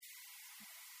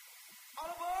All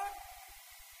aboard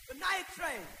the night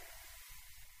train.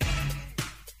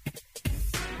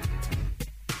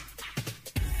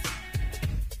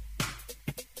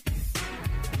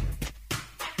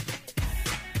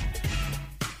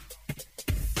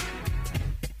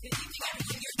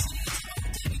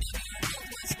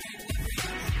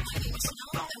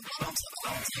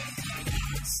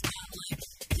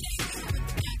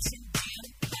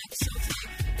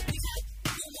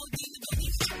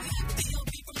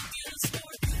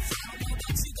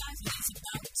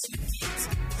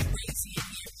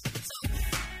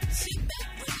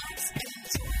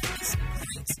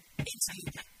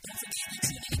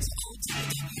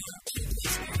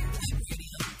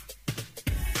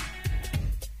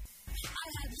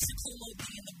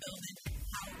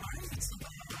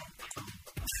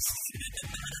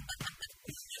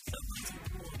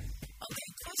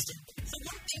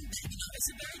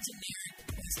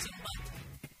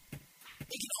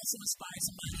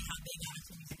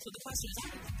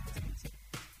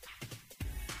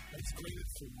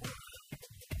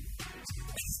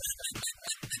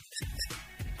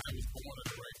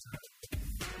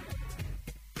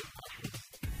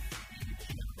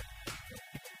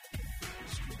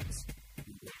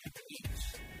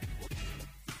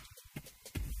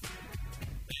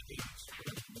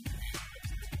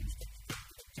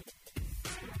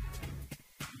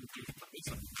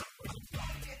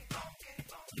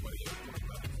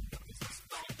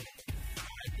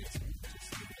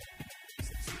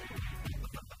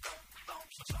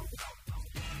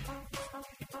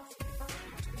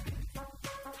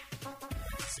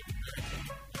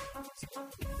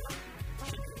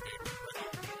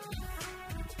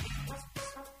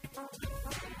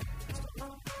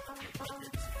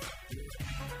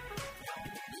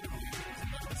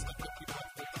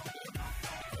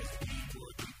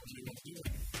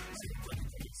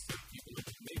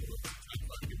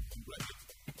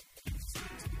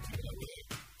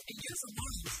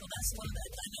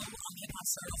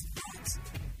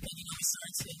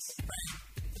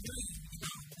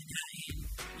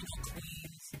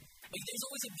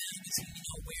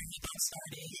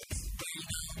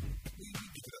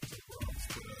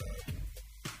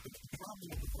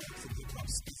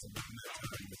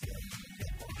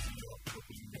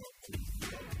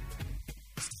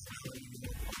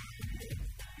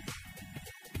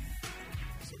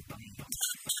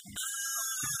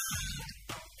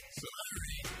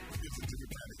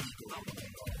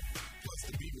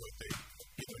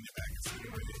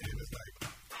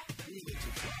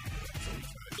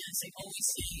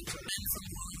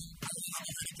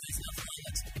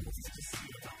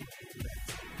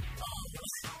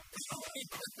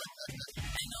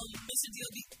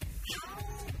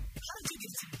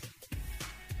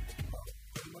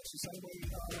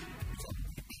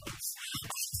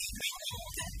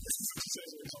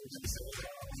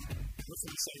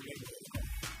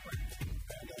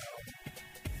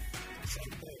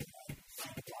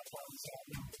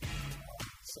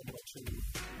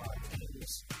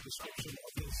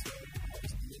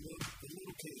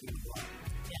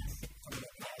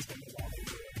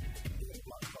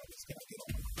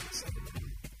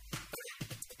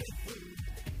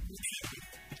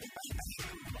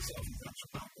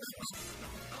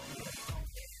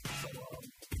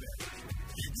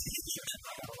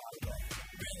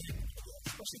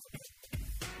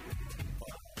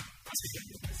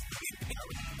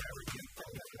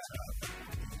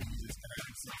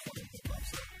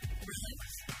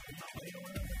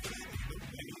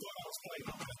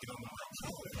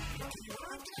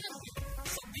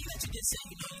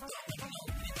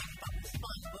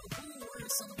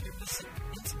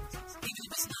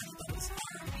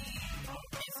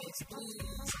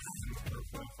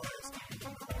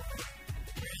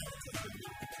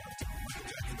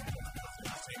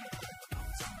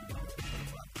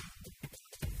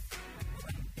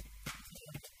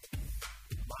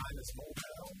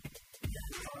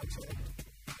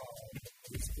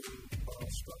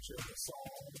 Structure of the song,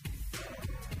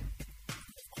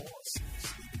 of course,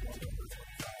 Stevie Wonder was on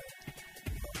fire.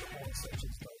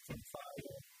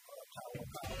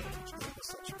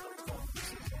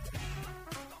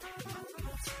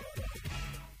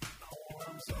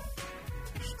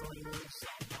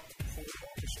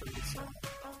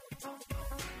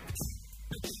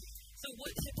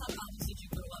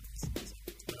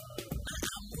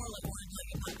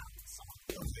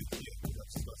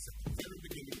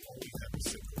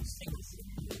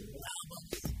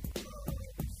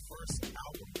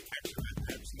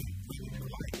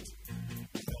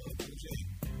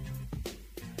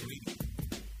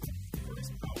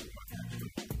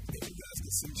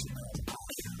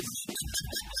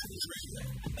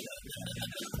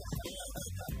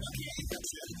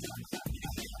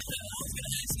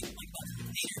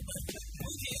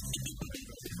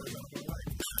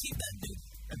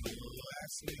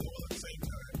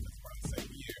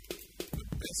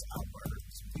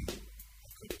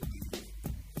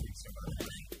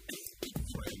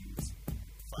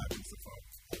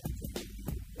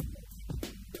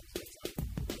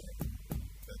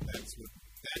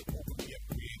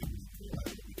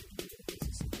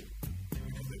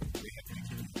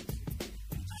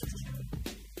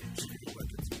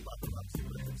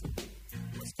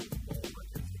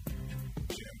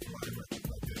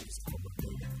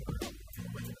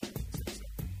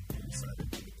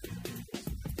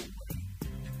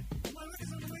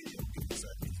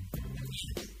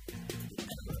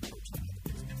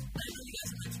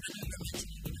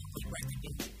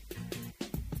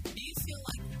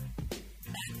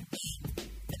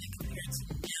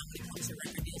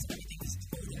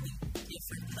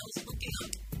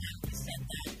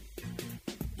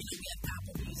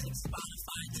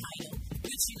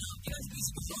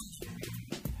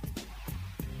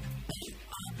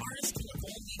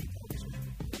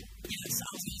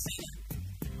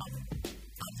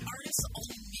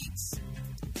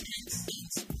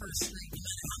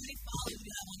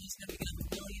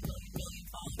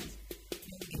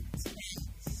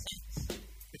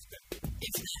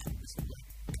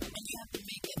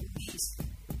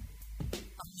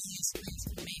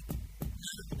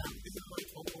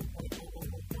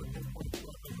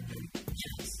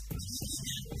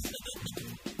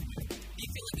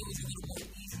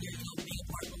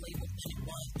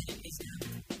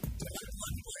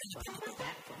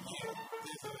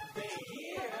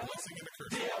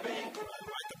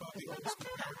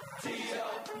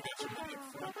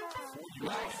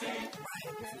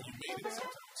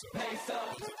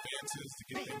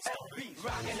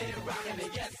 Rocking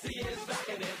it, yes, he is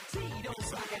rocking it.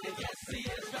 Tito's rocking it, yes, he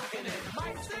is rocking it.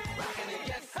 Mike C rocking it,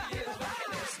 yes, he is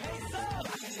rocking it. Hey, so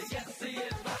rocking it, yes, he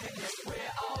is rocking it.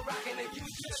 We're all rocking it, you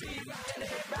should be rocking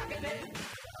it, rocking it,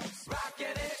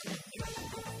 rocking it.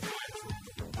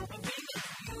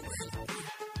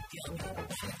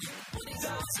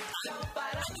 Don't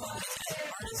fight us,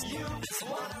 you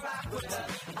wanna rock with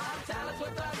us. Our talents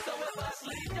with us, so if us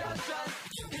leave your trust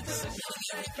into the show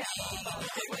and cap on.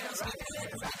 We're rocking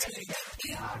it, rocking it, yes, we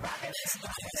are rocking it,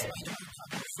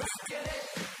 rocking it,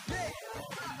 yeah.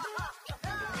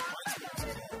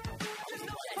 Just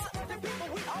know that the people,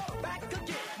 we all back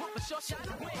again with a short shot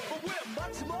of win, but we're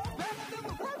much more better than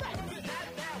we were back then.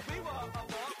 Now we were a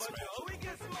more, but now we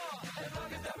get small. As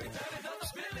long as every turn is on the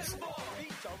feeling more.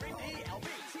 Featuring DLB,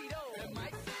 Tito, and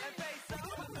Mike, and Peso,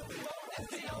 and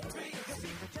COP. Cause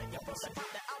he protect you from the top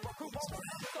that our crew won't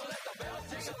run. So let the bell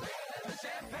jingle and the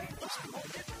champagne fly.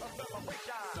 It's a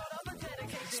celebration, sort of a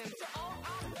dedication to all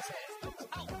our fans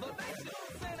throughout the nation.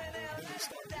 Sending in a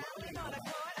letter down and on a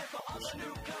card, and for all the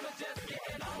newcomers just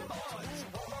getting on board. You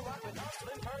wanna rock with us,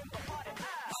 then turn the party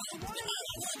high.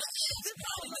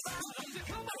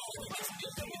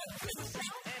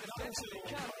 And eventually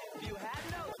come, if you had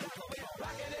no doubt, we're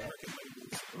rocking it,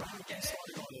 rocking it.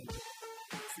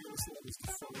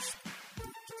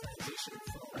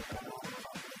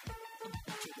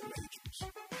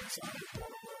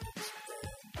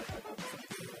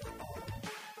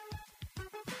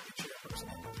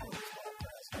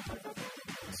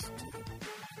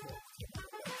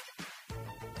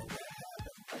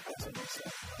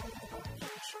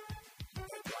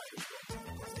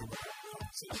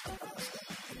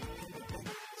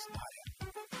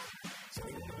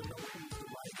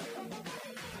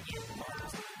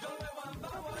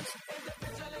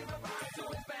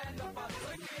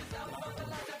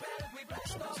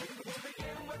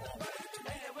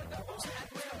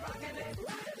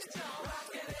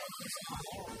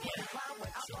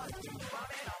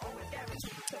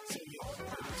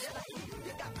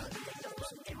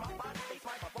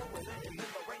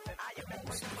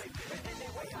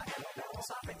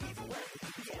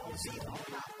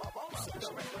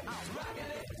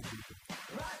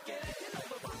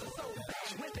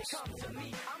 Come to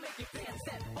me, I'll make you feel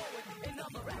step forward.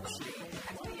 Another rhapsody.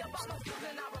 Ask me about my skills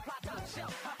and I'll reply top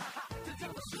shelf. Ha ha ha. To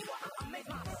tell the people I amaze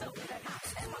myself. That how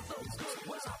and my soul's good.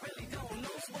 Well, I really don't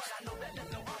know, but I know that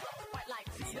there's no other quite like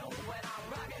Tito when I'm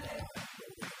rocking it.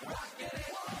 Rocking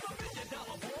it. Well, I'm a million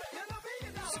dollar boy. And a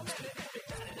million dollar man. And if you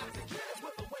got it, I can get it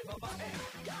with a wave of my hand.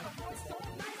 Got a voice so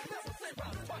nice, never say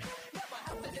round twice. Never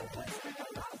have to get place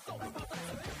because I'm so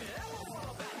precise. If you ever want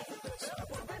to battle with the devil,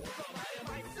 I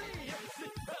might see you.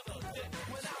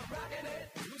 When I'm rocking it,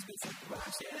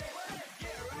 rocking it,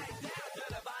 get right down to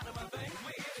the bottom of things.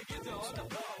 We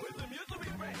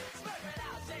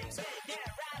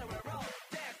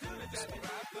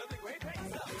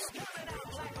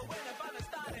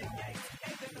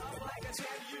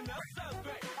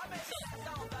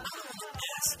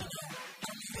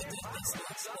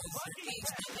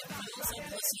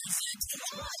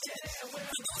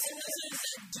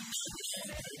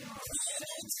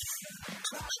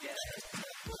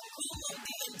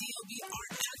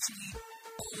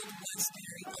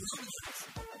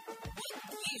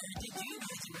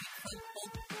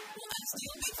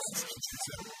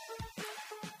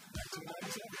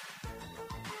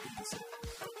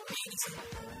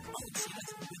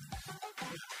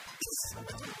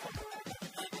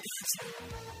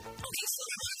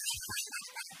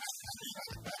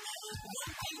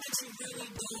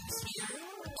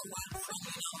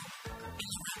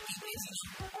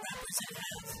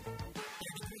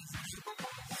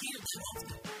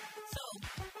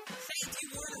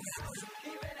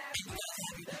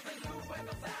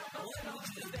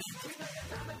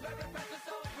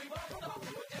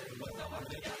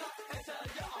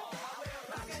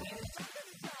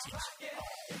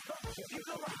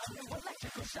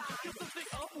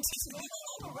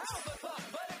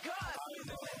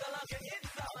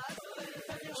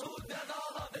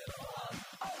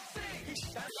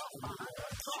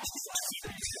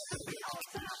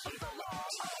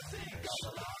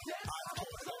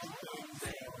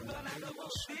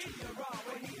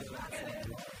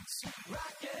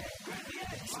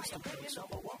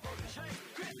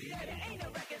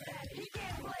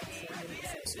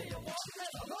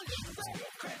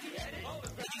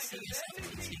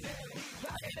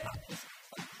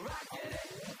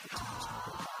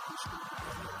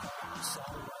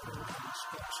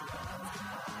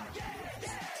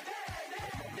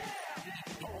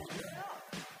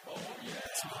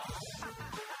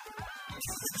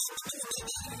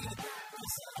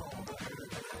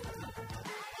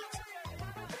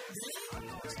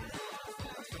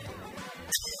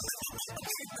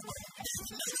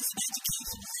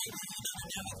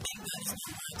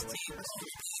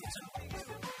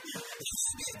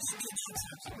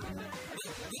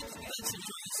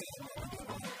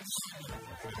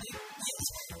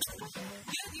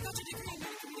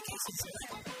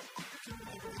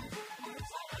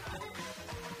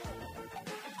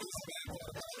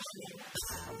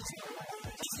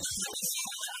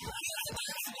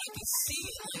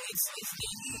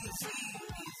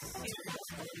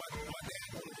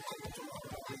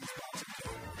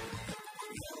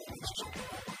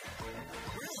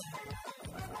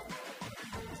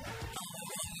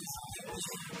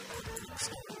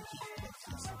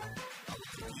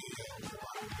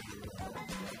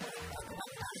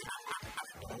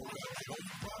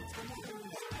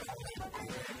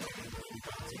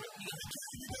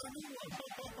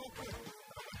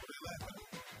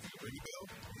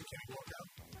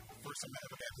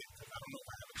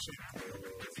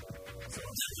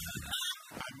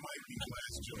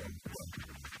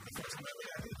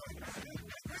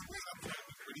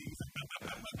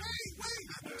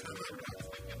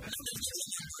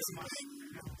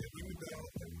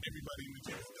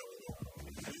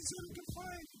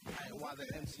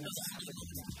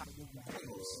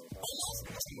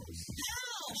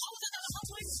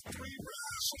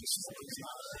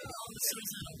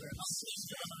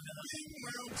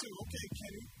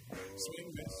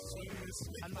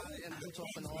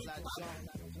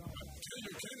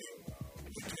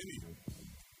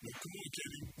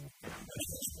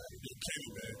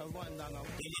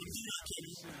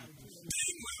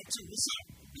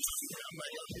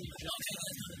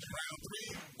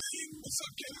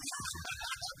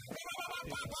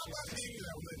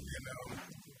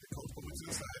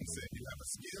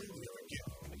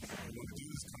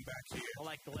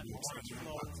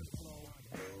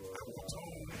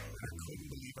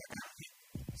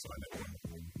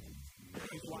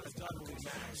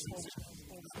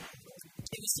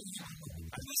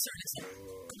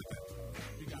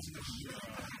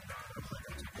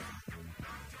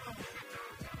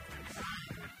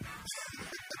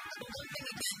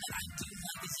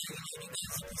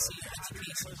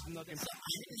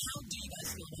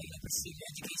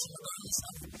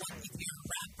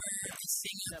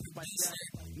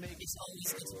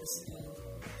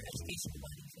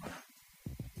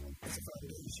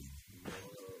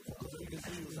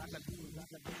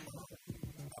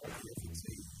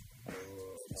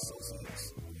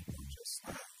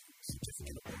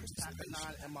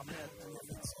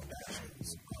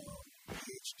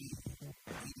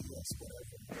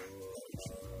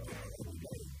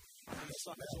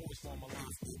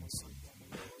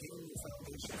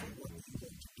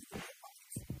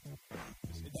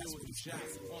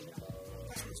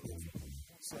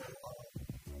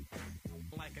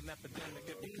Like an epidemic,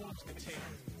 it becomes contagious.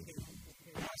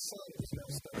 My son is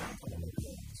messed up.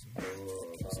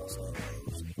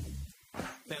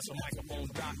 There's a microphone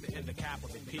doctor in the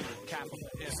capital P, capital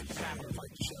S, capital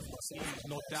E,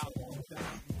 no doubt.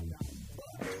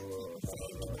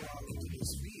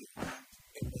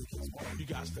 You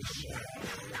got to share.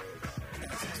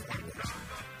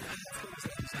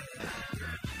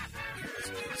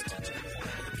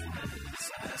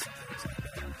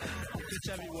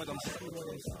 Tell me what I'm saying.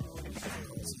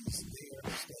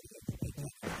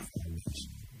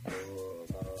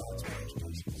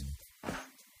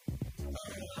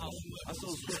 I so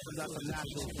swift as that's a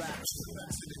natural fact.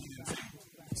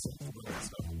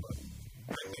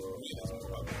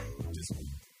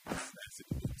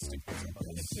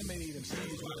 Intimidating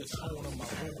seas with the tone of my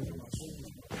room.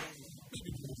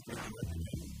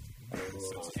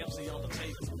 MC on the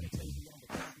table.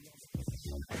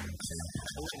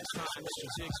 It's time that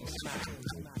your jigs will smack.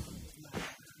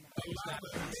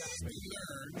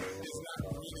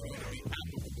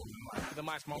 The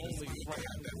mic's my only friend.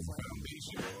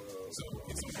 So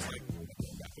it's almost like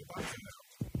that's what I can now.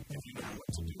 If you know what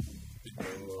to do, then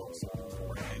you can also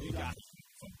work and you got it.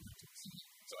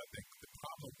 So I think the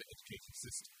problem with the education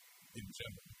system in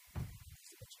general is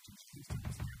that you teach these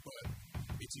things, but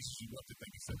it teaches you what to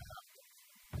think instead of how to think.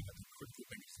 And I think critical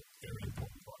thinking is a very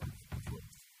important part of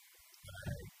growth.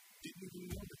 I didn't even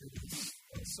know that there was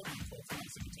certain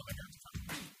qualities until I got to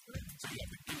college. So you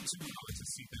have to get to knowledge and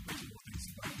see that there's more things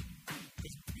about it.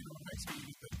 Because, you know, high school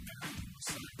is that math,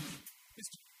 science,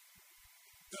 history.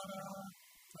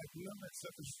 Like, none of that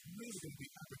stuff is really going to be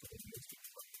applicable to most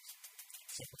people.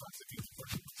 So philosophy is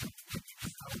working with something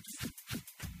how to do it.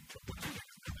 But what you think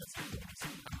is that that's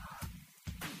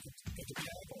and to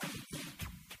tag on it,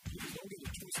 you don't get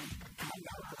a choice. I'm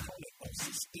not a proponent of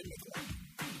systemic learning.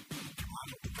 I'm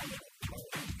a proponent of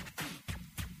learning.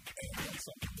 And that's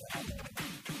something that I learned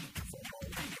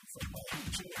from my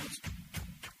children.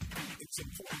 It's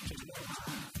important to know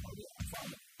how to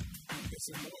follow. It's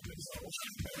important to know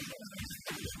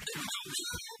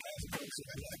as opposed to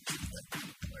like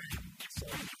so.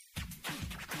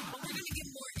 We're going to get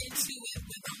more into it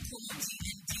with Puma G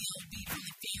and DLB from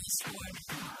the famous sport.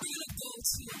 We're going to go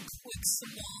to a quick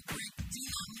small break. Do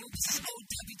not move. This is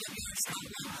OWWR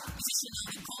Spotlight. Musician on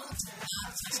the call. Do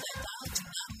not touch that dial. Do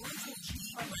not move. We'll be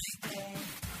right there.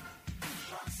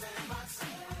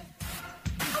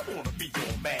 I want to be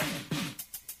your man.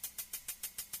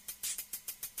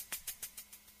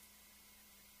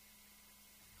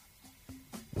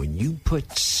 When you put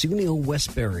Sunil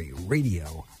Westbury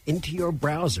Radio into your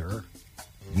browser,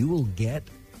 you will get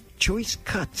Choice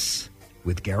Cuts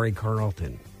with Gary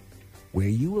Carlton, where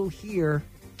you will hear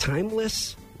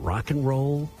timeless rock and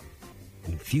roll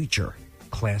and future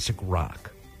classic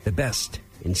rock. The best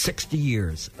in 60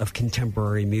 years of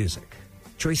contemporary music.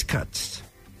 Choice Cuts,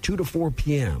 2 to 4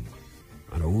 p.m.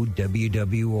 on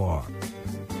OWWR.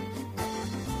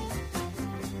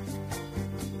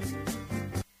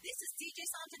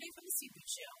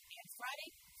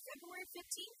 February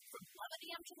 15th from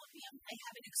 11 a.m. to 1 p.m. I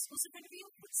have an exclusive interview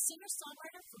with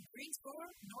singer-songwriter from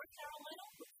Greensboro, North Carolina,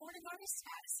 recording artist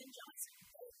Addison Johnson.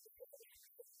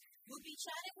 We'll be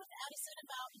chatting with Addison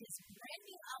about his brand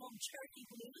new album, Cherokee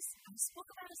Blues, and we spoke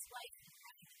about his life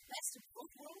having the best of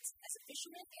both worlds as a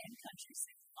fisherman and country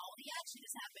singer. All the action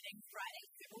is happening Friday,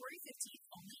 February 15th,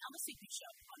 only on The Sleepy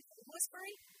Show on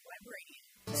Westbury Web Radio.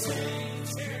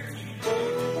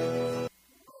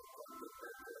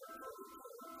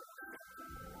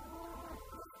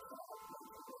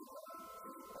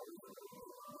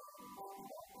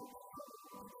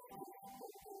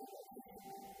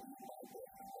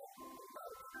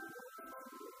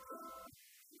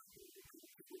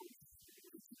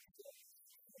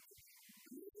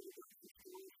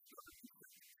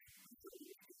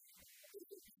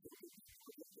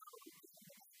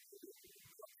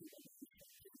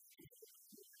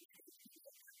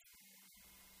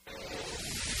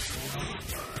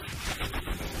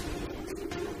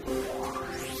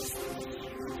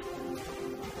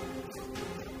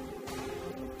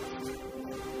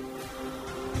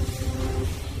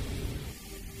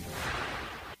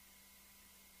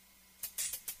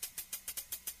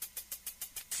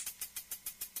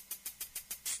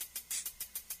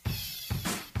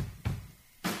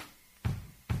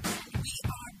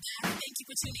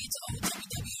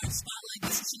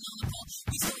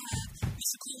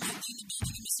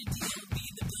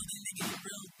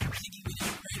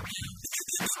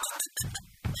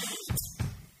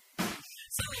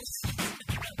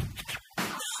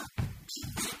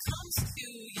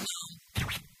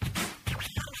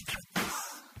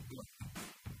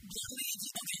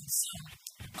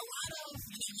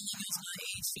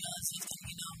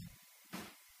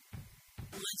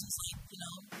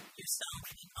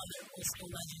 gospel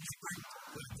legends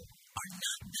are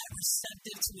not that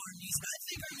receptive to our music. I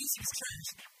think our music's trash.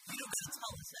 You don't gotta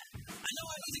tell us that. I know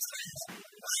our music's trash.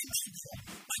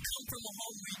 I come from a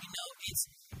home where, it's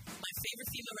my favorite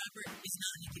female rapper is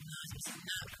not Nicki Minaj. It's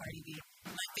not Cardi B.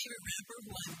 My favorite rapper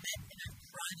who I met and I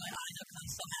cried my eyes out because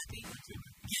I'm so happy.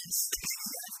 Yes.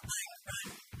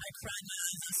 I cried my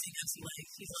eyes out seeing MC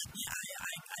Light. She's like, yeah,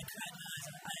 I cried my eyes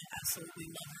out. I absolutely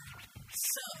love her.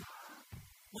 So,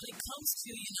 when it comes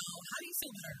to, how do you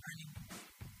feel about our earning?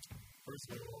 First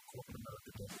of all, corporate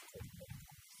America doesn't corporate America.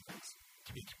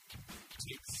 It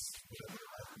takes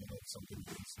whatever something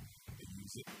is, they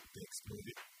use it, they exploit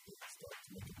it, they start to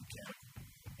make it mechanical,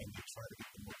 and they try to get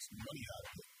the most money out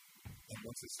of it. And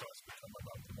once it starts to become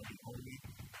about the money only,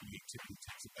 creativity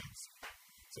takes a back seat.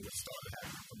 So it started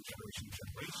happening from generation to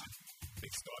generation.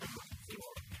 They started looking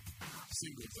for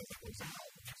singles as opposed to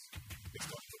albums. They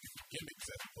started looking for gimmicks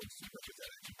as opposed to records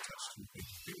that actually touched who they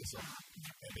feel something.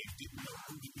 And they didn't know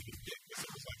who to even pick. So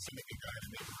it was like sending a guy in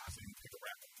the neighborhood saying, pick a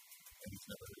rapper. And he's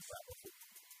never heard a rapper before.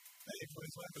 Now, if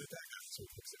he's rapping at that guy, so he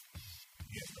picks it.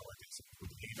 He has no idea. So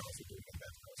he also doing that.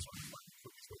 That's how it's trying to find the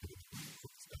quickest way to get the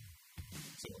quickest stuff.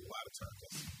 So a lot of times,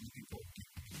 that's looking for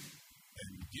gimmicks.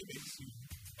 And gimmicks,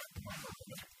 like my purple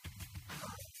member,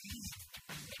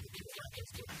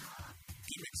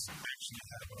 gimmicks actually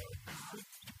have a quick,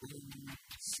 boom,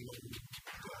 slow,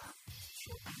 death,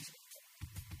 short music.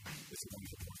 It's a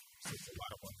one-hit wonder. So it's a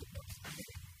lot of one-hit wonders.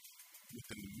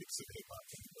 Within the mix of hip-hop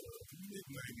from the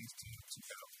mid-90s to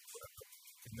 2000s, whatever.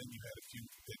 And then you had a few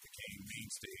that became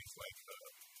mainstays like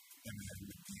Eminem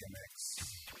and DMX,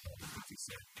 50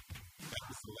 Cent. That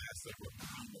was the last of what we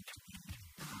meant to be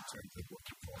in terms of what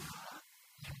we call it.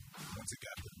 Once it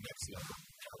got to the next level,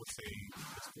 I would say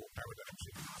it's full paradigm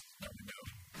shift. Eminem,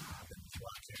 then it's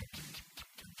Rakim,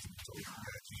 then it's Total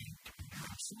Reggie,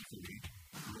 and truthfully,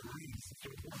 Lil Wayne's the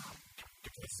third one.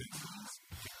 Because since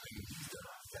he's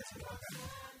done, that's what happened.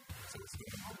 So it's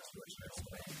going in this direction as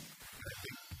well. And I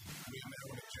think we're now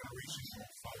in a generation who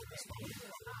follow us.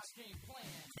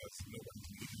 Because nobody's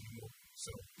leading anymore.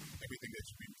 So everything that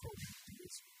you're being programmed to do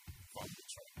is follow the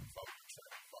trend.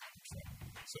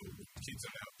 So what kids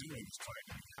are now doing is trying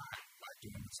to be high by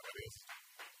doing what somebody else is,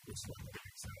 which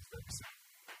everything sounds very simple.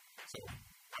 So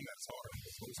I'm not sorry,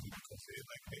 it's mostly because they're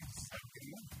like, hey, this is how you get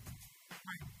money.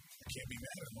 Right. I can't be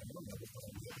mad at my one level, but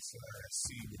on the other side, I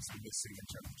see what's missing in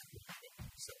terms of what I'm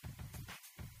doing. So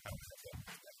I don't have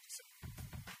that to say.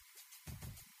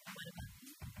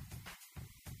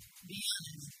 Be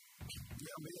honest.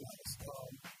 Yeah, I'm being honest.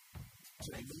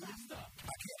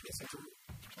 I can't listen to it.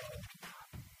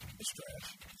 It's trash.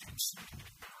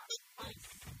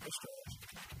 It's trash.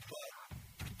 But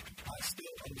I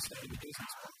still understand the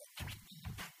business model.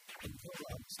 And because I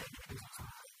understand the business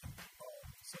model,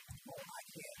 I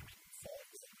can't fault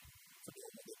them for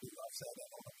doing what they do. I've said that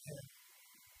on my pen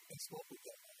and spoke with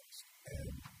them honest.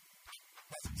 And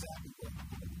that's exactly what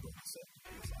I'm going to say.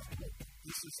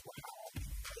 This is what how we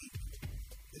play.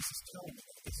 This is telling me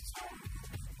that this is how we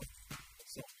do it.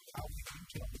 So how can you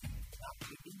tell me not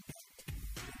to do that?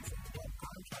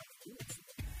 I'm trying to do it for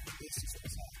them. This is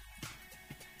what's happening.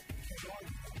 You can't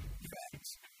argue that.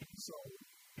 Facts. So,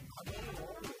 I'm going to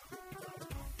roll with it. I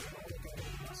look at it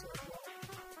and I say, well,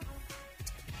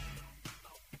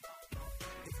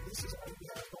 if this is all we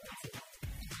have going for it,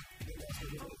 then that's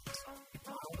what it is.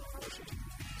 I don't want to force you to do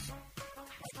this.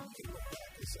 Like, you can look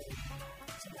back and say,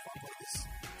 so if I play this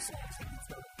song for you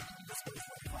for this goes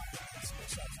for 5 minutes, or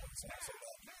something so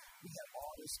that we have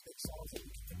all these big songs that we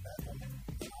can come back on.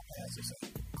 As I say,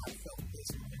 I felt this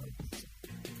and I heard this.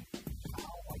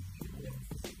 How are you going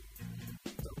to feel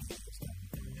 30 years down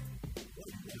the road? What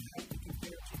are you going to have to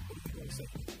compare to? What are you going to say?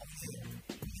 Okay,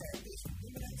 we had this.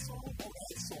 Remember that song? Oh,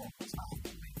 that song was hot.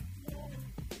 No,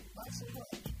 not so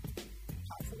much.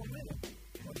 Hot for a minute,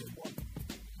 but it wasn't.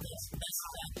 That's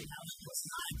exactly how it was.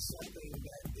 Not something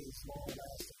that is long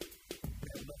lasting.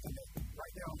 And nothing that,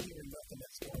 right now I'm hearing nothing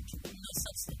that's going to be. No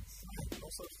substance. No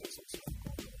substance.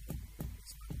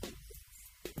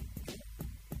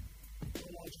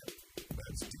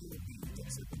 That's DOB.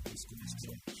 That's it. This school's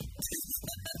trash.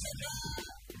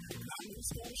 Not even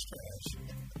school's trash.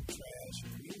 Trash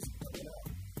music coming out.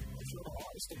 If you're an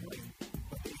artist, they're great.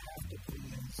 But they have to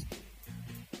please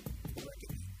the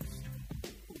record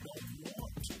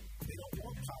labels who don't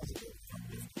want positive.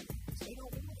 They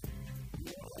don't want it.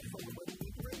 You want that from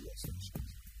the radio stations.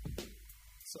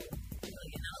 So, a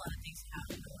lot of things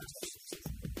happen.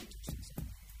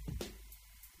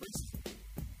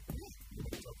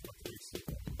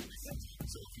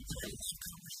 So if you take a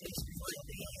conversation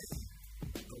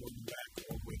going back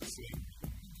all the way to slavery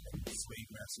and slave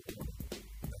master order,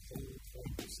 the whole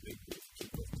point of slavery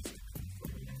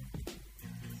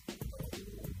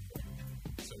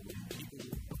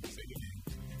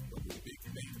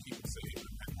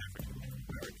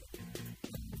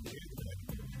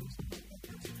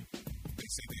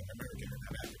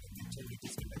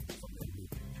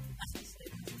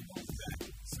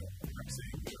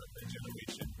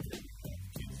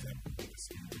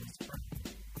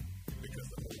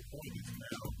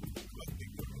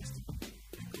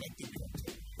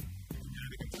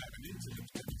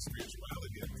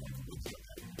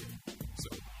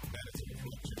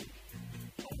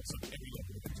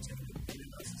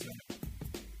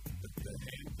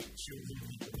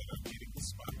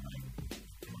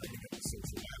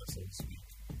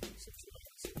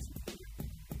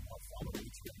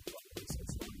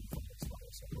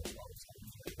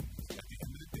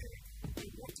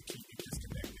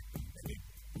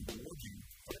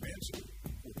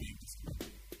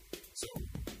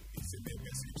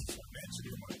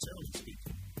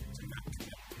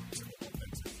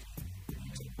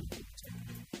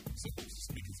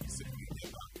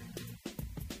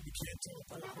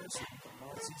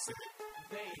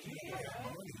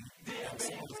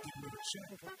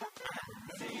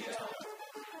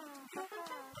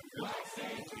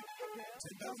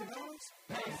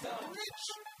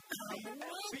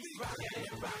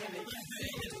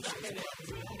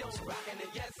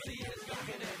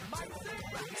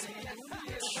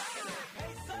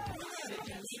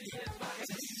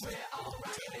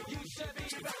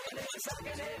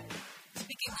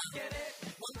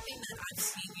One thing that I've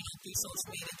seen, through social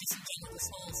media, just in general, this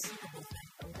whole Super Bowl thing.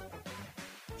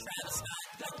 Travis Scott,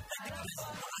 I think he was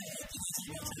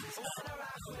Travis Scott.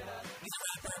 He's a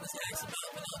rapper, I was asked about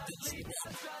when I'll do the Super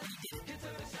Bowl, and he did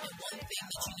it. And one thing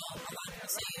that a lot of people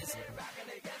say is,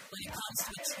 when it comes to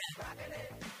a trend,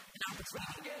 an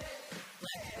opportunity,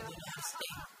 black people don't know how to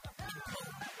stay in code.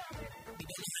 We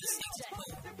don't know how to stay in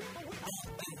code.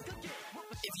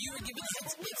 If you were given a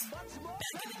headspace back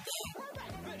in the day,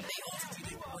 they offered you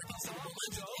to work in Super Bowl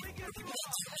Monday. For people that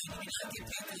don't know, you do not get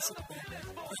paid for the Super Bowl.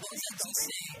 For those that do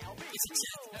say, it's a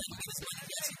check, let me get his money,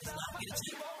 yes, he does not get a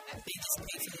check. They just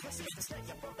pay for the expense.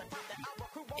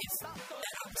 If that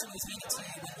opportunity is given to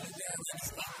you when you wear a money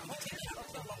spot, you take that opportunity.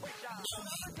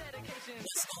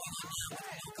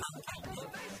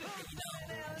 Knowing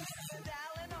what's going on now with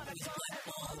no compound, he's black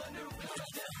ball, which has to do.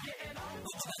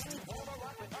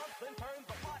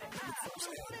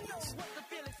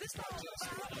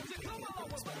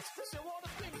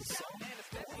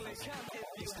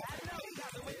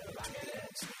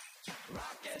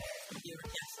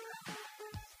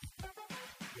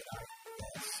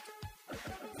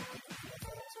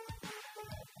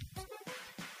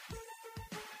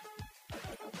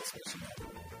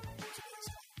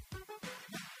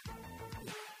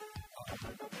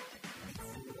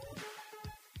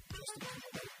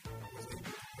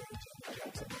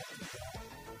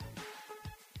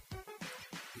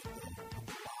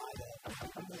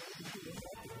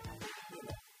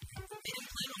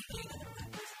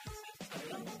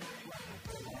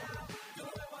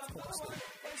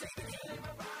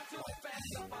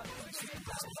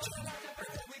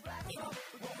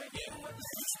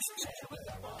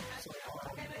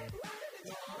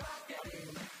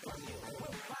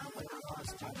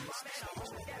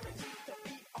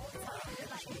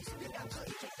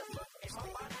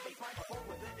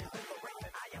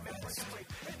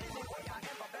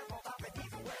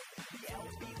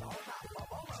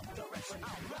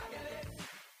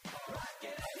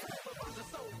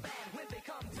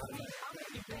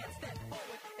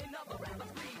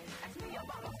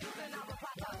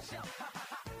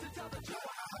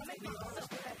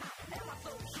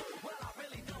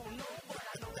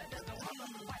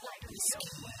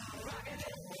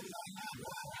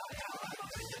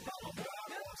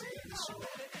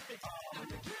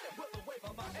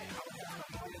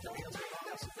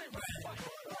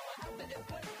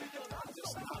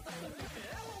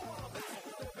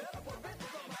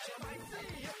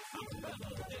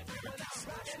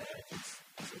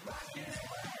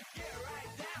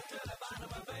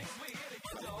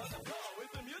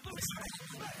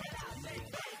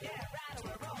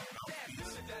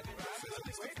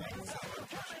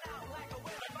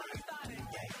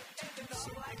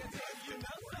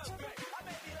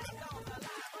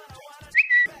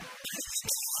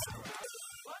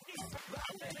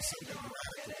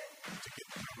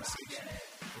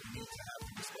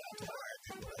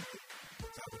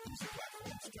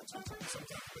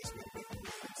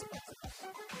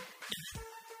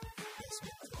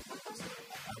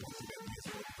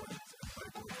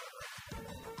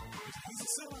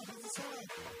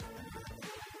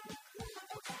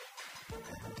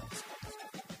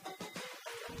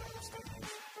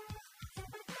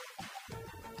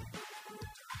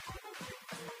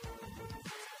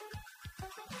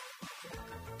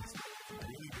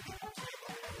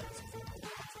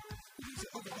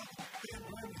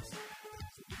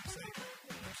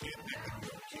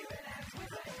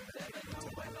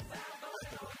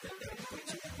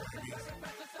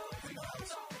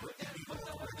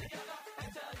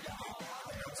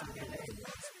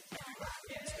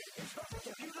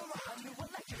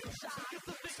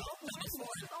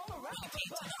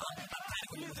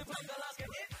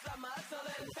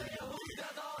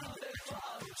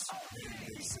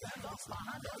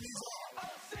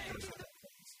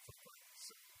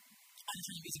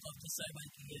 Music off the side, but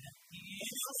you can hear that.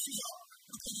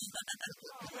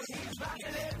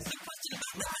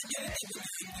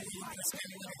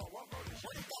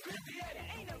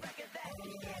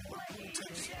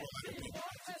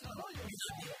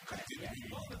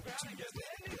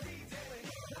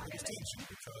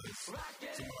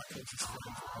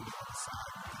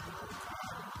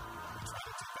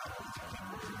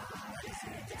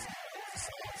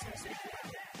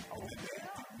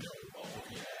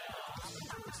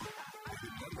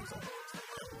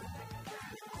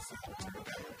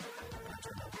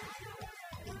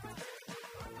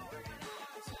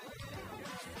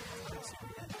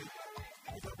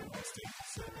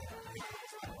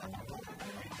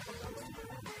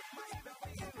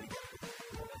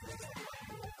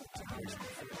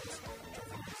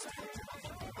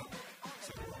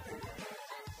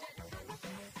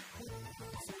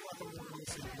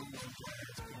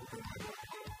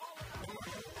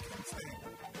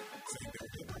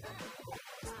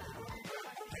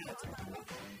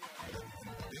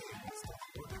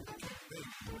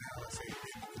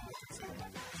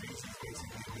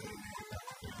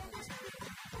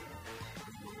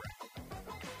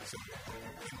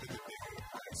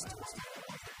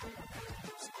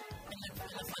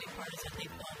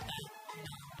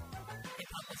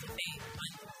 they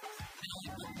find and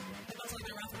only one. They've also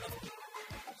been around for about 40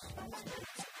 years.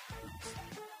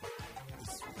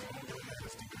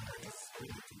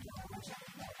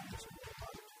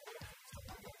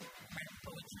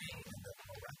 Poetry.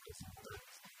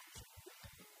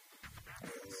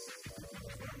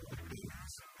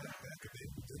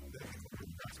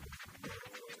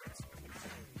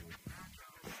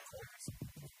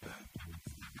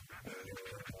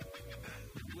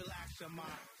 Relax your mind.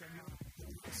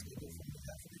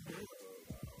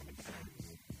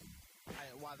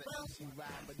 While the MC ride,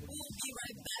 but We'll be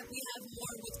right back. We have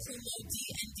more with Kumo D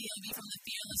and DLB from the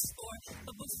Fearless Four.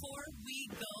 But before we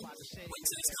go,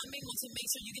 winter is coming. Want to make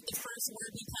sure you get the first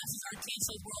word when classes are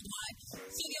canceled worldwide.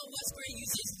 Studio Westbury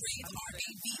uses RAVE,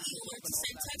 R-A-V-E alert to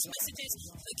send text messages to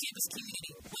the campus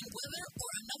community when weather or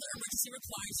another emergency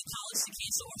requires the college to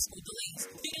cancel or school delays.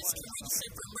 Students can register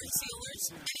for emergency alerts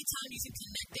anytime using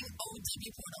Connecting OW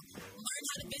portal. Learn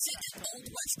how to visit at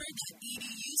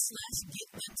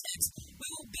oldwestbury.edu/get-the-text. We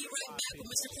will be right back with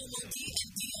Mr. Kumo D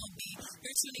and DLB.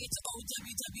 You're tuning into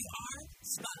OWWR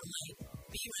Spotlight.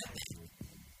 Be right back.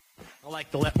 I like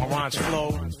to let my rhymes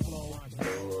flow.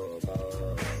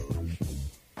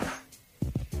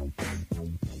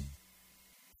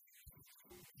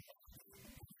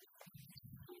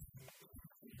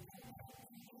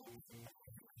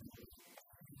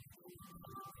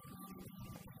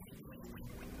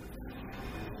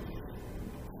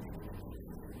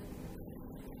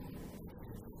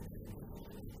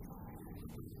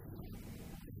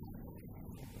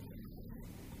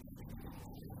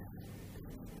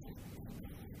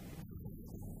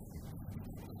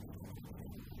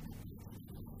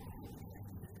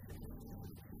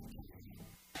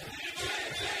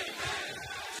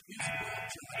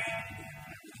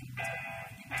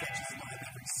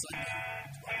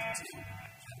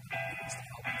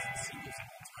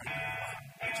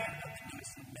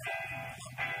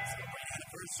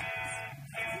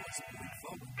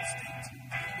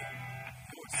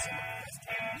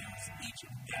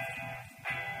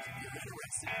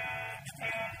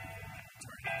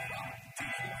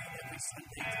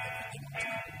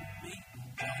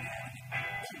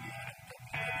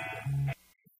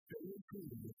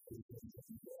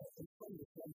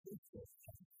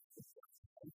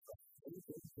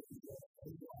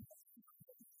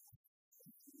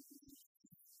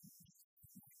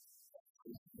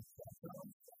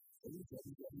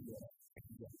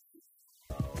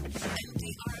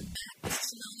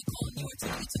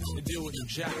 To deal with the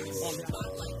jack on the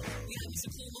Spotlight. We have Mr.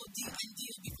 Kumo D and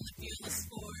DLB from the Fearless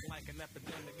Four. like an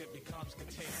epidemic, it becomes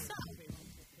contagious. So,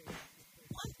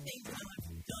 one thing that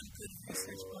I've done good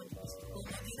research on is Kumo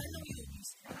D. I know you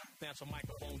used to. Dance a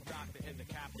microphone doctor in the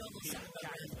capital. He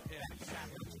carries the air,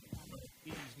 capital.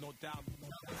 Ease, no doubt. It's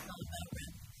all about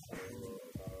rap.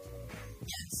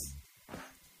 Yes.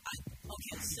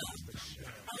 Okay, so I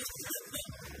was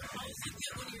looking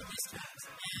at one of your diss tracks,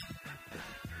 and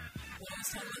when I was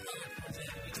talking about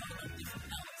we talked about different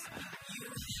notes. You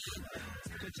had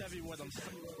Pitch everywhere I'm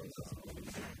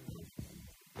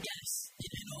yes,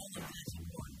 and all of that's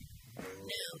important.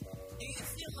 Now, do you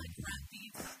feel like rap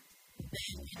beats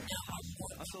then and now are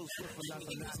more I'm so swift for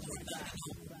nothing. more about,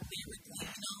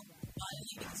 lyrically,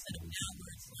 violating instead of now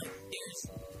where it's like there's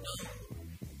no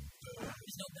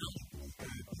boundaries.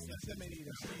 Disseminating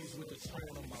the seas with the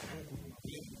tone of my vocal.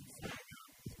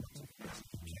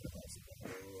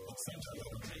 Sometimes I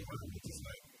would take one, which is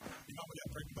like, you know, we got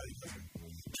everybody listening.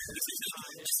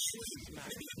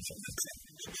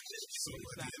 So at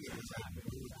the end of the time, it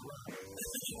was grind.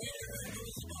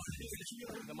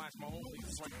 The mic's my only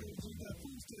friend. You got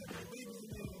foods to that, your baby's in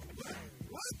there.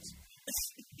 What?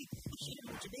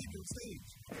 Your baby on stage.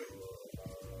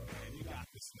 And you got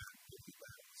this now.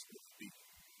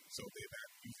 So they're not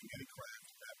using any craft,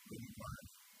 not really fine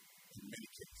in many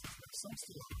cases. Now, some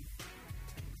still are.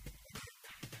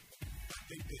 I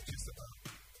think they're just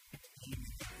about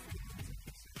unique.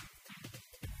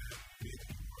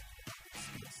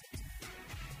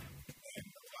 And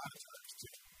a lot of times,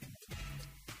 too,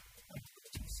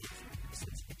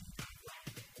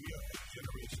 we are a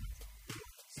generation of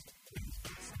villains.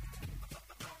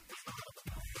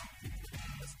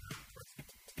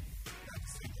 Not to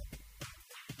say that.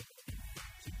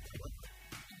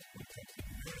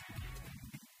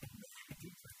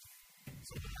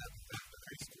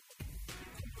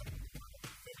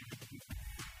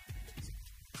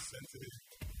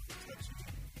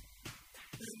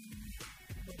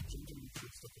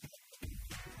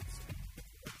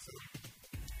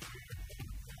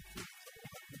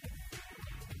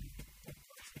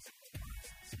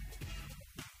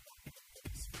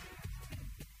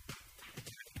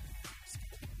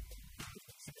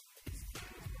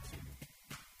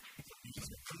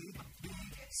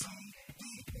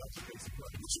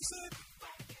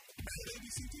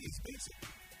 ABCD is basic.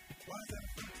 Why is that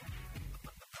effective?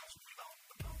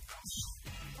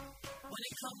 When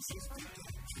it comes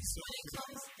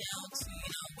down to,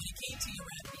 when it came to your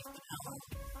rap beef with Ella,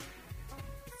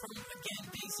 from, again,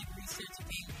 basic research,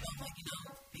 it felt like,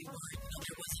 they weren't,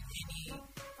 there wasn't any,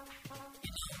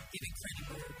 giving credit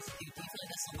where it was due. Do you feel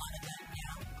like that's a lot of that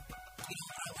now?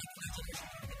 I like my generation,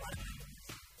 a lot of that.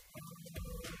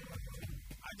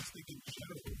 I just think in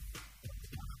general,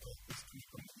 this comes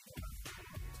from the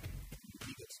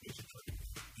expression for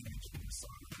image from the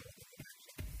song.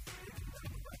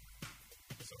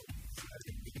 So, I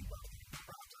think thinking about the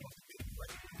props, I don't think they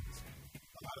recognize. A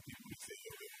lot of people would say,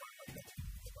 they want to know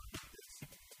about this.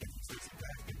 If you trace it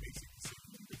back, they basically say,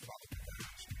 they follow the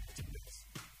direction to this.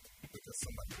 Because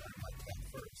somebody learned like that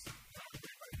first.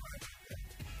 Everybody learned that.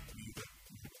 We the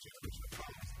generation that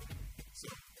follows them. So,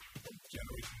 from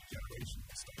generation to generation,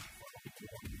 we start to follow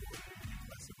more and more,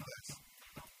 less and less.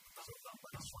 So,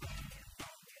 that's fine.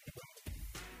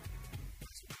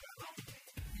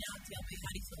 Now, tell me,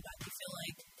 how do you feel about it? Do you feel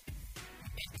like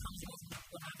it comes with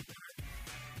what I've heard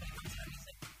when it comes to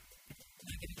music?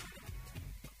 Not getting credit?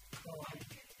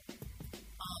 Rocky.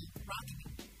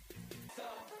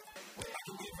 I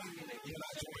can be rocking it. You're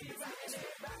not joining it.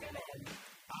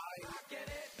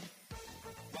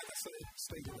 Like I said,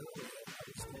 stated earlier, I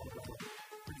was more about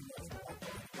pretty much what I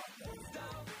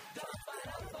thought. Don't fight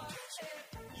up for it.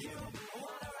 You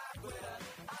wanna rock with us.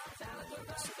 I'm talented,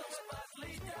 so we must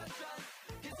lead your trust.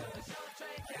 Get to the show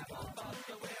train, can't bump us.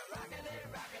 So we're rocking it,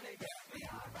 yeah. We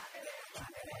are rocking it. Rock it.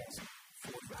 So,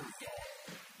 Mike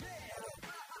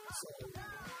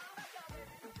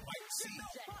C.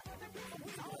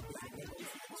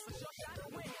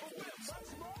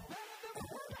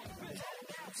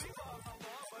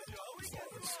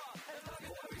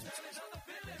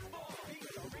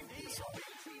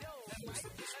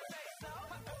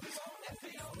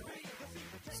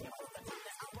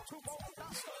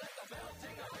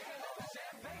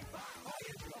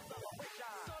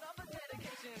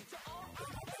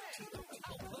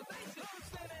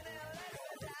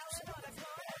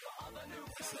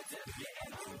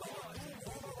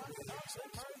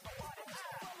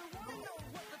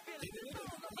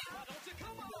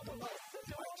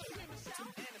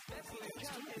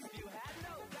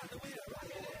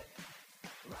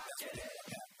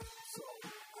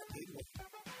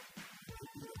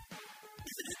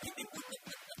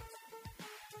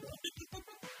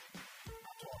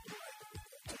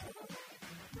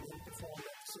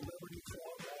 Celebrity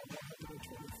Club on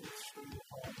 125th Street in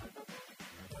Harlem.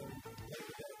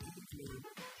 Later that evening,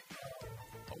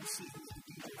 OC was the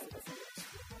DJ for the first.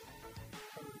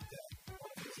 Heard that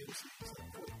one of his MCs had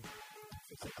put his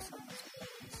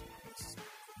MCs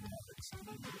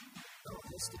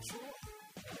Mr. Troy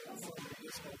from the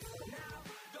disco club.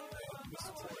 Mr.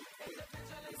 Troy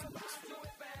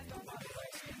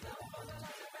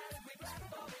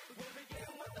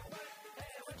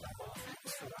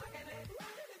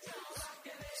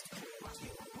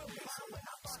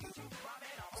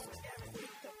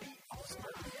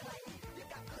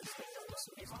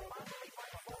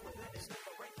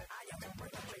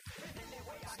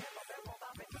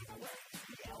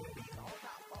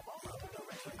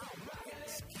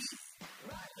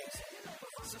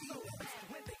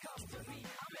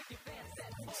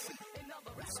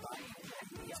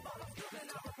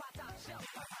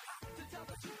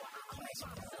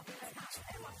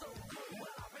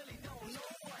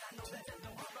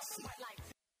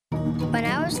When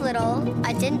I was little,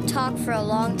 I didn't talk for a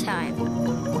long time.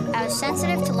 I was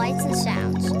sensitive to lights and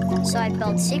sounds, so I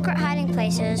built secret hiding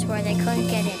places where they couldn't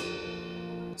get in.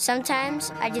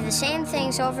 Sometimes I did the same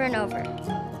things over and over,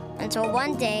 until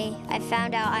one day I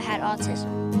found out I had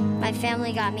autism. My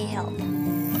family got me help.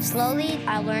 Slowly,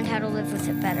 I learned how to live with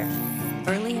it better.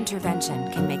 Early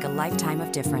intervention can make a lifetime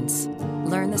of difference.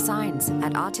 Learn the signs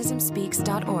at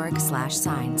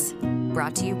autismspeaks.org/signs.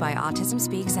 Brought to you by Autism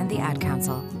Speaks and the Ad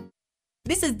Council.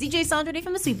 This is DJ Sandra Day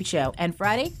from The Sleepy Show, and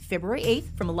Friday, February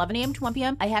 8th, from 11 a.m. to 1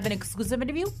 p.m., I have an exclusive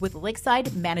interview with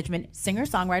Lakeside Management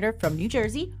singer-songwriter from New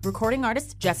Jersey, recording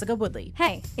artist Jessica Woodley.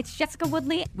 Hey, it's Jessica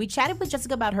Woodley. We chatted with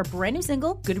Jessica about her brand new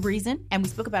single, Good Reason, and we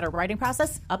spoke about her writing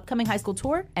process, upcoming high school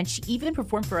tour, and she even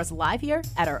performed for us live here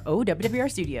at our OWWR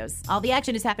studios. All the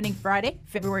action is happening Friday,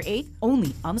 February 8th,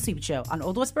 only on The Sleepy Show on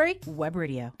Old Westbury Web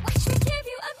Radio.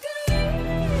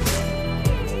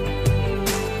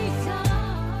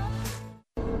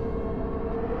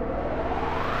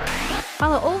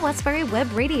 Follow Old Westbury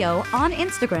Web Radio on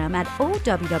Instagram at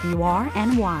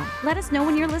OWWRNY. Let us know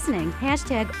when you're listening.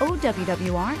 Hashtag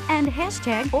OWWR and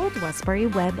hashtag Old Westbury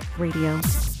Web Radio.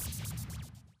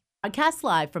 Podcast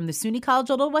live from the SUNY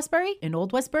College Old Westbury in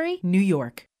Old Westbury, New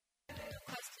York.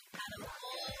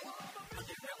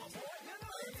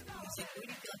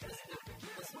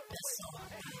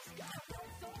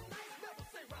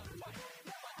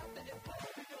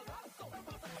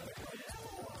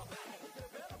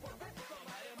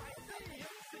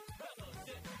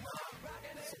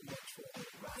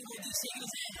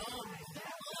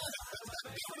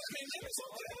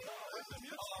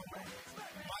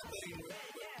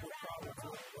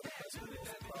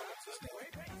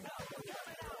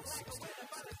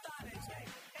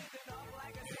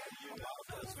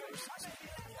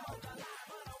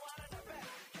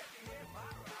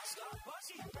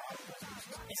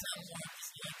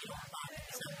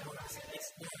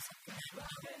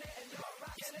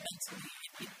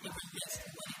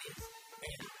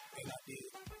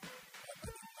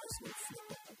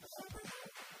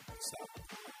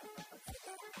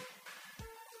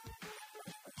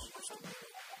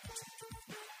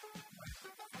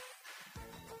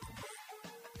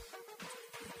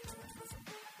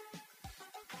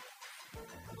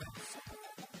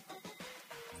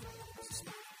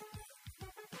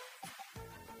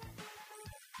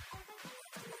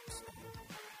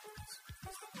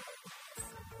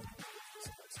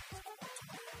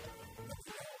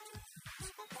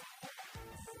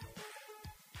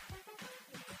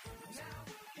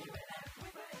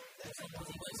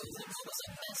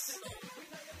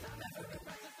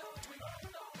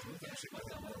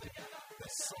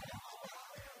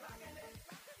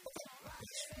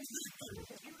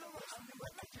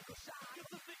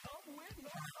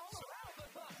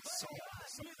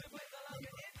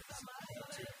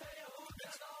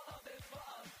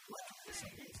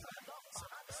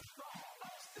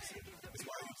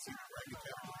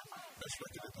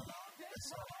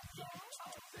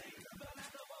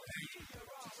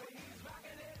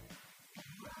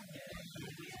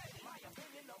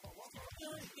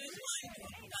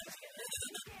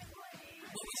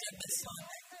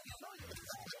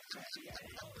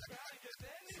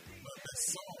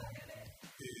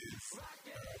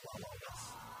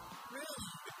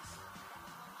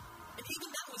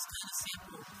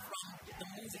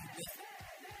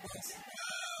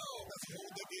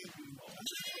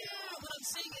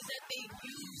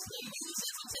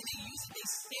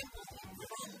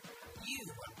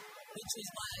 Which is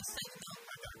why I said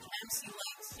MC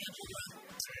Light sample run.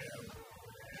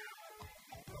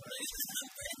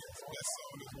 Best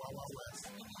song is Wild Wild West,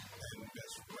 and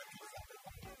best record.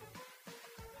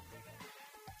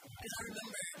 Because I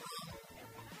remember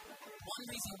one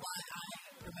reason why I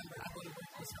remember I go to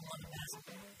work was from London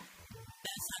Basketball.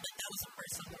 That was the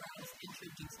first song where I was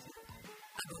introduced to.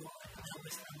 I go to work and that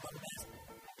was from London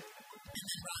Basketball. And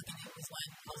then Rockin' It was when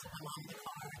I was with my mom in the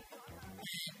car,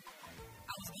 and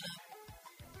I was gonna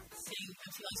sing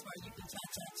MC Light's part, You Can Cha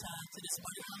Cha Cha to this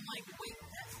part, and I'm like, wait,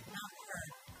 that's not her.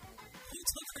 Who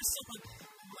took her song?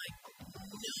 I'm like,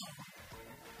 no,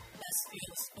 that's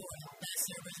Fearless 4. That's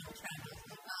the original track.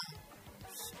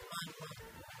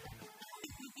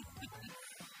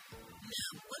 Now,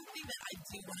 one thing that I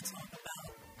do want to talk about,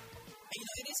 and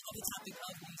it is on the topic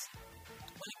of music.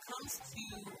 When it comes to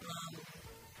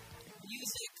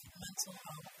music, mental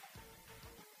health,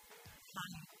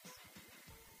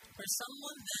 for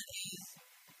someone that is,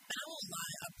 and I won't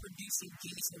lie, a producing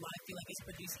genius, or I feel like it's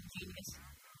producing genius,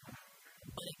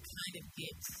 but it kind of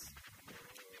gets.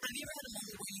 Have you ever had a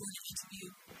moment where you were in an interview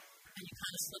and you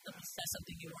kind of slipped up and said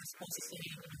something you weren't supposed to say,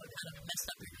 and it kind of messed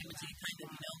up your image, and it kind of,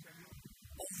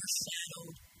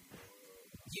 overshadowed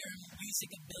your music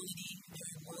ability?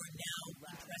 You're more now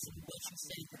impressed with what you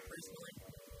said in your personal life?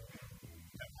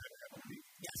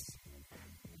 Yes.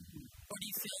 Or do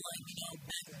you feel like,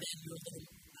 back then you were a little.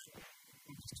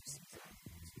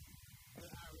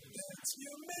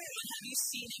 But have you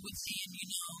seen it within,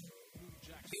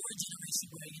 your generation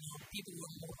where, people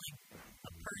were more like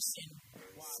a person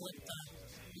slipped up,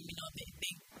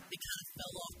 they kind of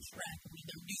fell off track,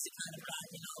 their music kind of got,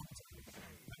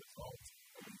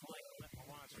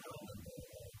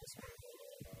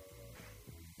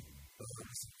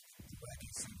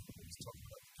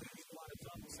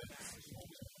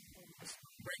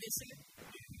 Reggae singer?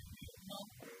 No.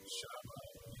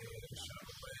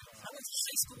 I went to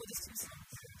high school with this two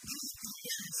songs.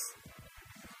 Yes.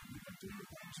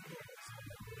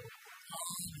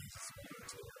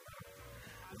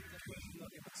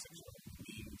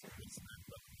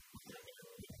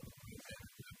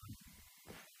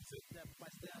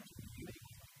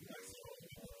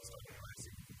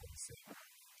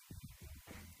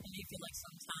 And you feel like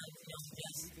sometimes,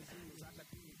 just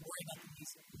worry about the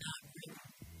music, not really.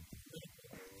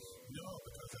 No,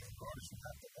 because as an artist, you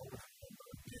have to always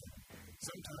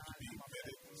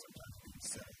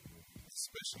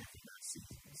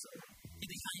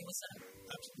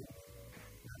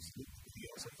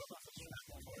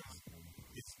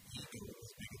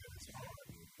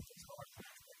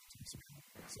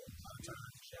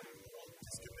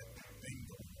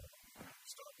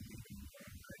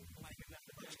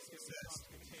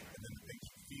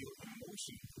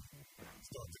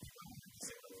thought that you wanted to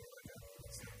say something like that.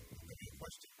 So, it could be a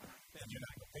question. And you're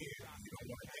not prepared. You don't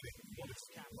want to hit it. You want to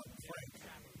just like Frank.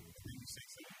 And then you say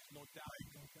something. No doubt.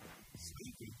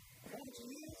 Sleeping. 40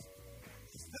 years?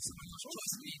 That's a good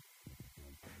choice.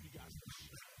 You guys are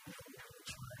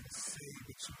trying to say,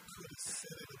 but you could have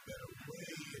said it a better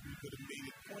way, and you could have made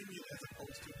it poignant as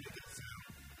opposed to making it sound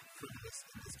frivolous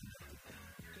and disconnected.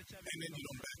 And then you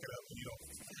don't back it up and you don't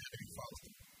have any follow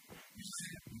through. You just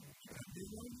have to. You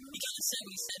gotta say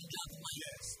what you said and drop the mic.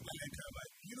 Yes. And then kind of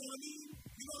like, you know what I mean?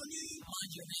 You know what I mean?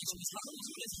 Mind your nation. It's hard to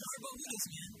do this. It's hard to do this,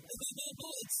 man. It's no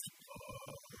bullets.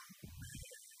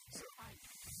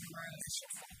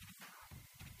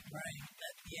 Right.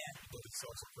 Yeah. But it's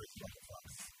also crazy like a fox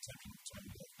attempting to turn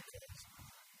it up because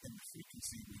in the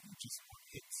frequency where you just want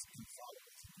hits and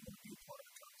followers and you want to be a part of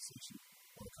the conversation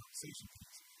or the conversation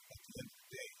piece, at the end of the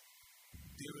day,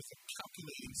 there is a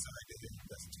calculating side to him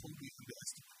that's totally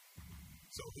underestimated.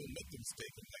 So he'll make the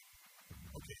mistake of like,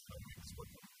 okay, I'll make this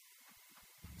work.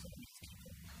 So let me just keep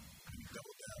going. Let me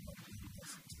double down on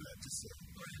what I just said.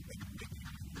 And make it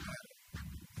matter.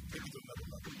 Take it to another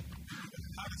level. Maybe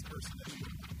the hottest person that you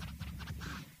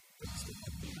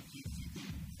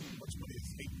much money is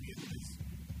hating me at this.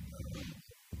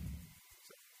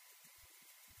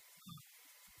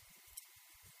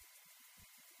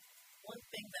 One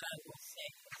thing that I will say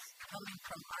is coming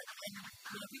from art, and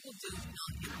people do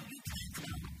you can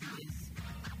tell is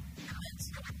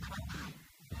mental,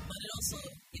 but it also,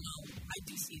 I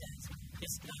do see that as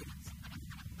just guidance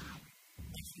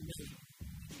and humility.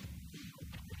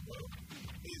 Well,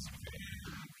 it's very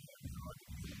hard to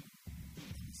do.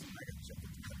 I got to jump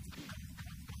into that.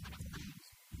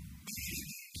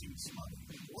 Keep smiling.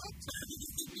 What?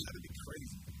 You gotta be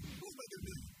crazy. Who's making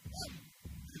this? What?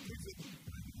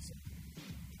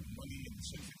 Money and the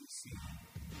shit that you see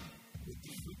with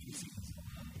the frequencies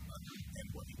and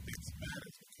what he thinks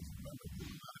matters because remember,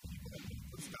 there's a lot of people that can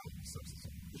put out substance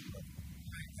on the level.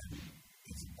 And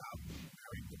it's about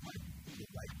having the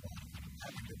right body,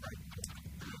 having the right book,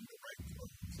 doing the right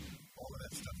clothes. All of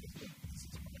that stuff is what this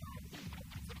is primarily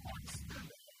for artists.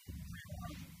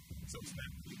 So it's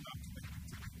not really not connected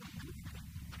to the movie.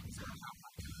 It's not how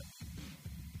I can.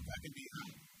 If I can be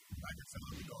hot, if I can sell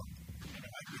out the dog, and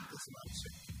if I get this amount of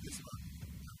shit, this amount,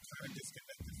 I'm kind of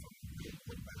disconnected from the real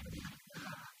world back in the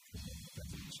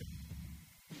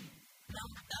Now,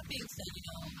 that being said,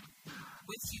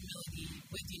 with humility,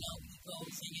 with,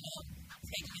 egos, and,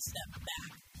 taking a step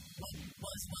back, what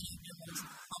was one of your most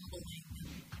humbling,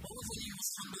 what was one of your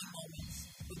most humbling moments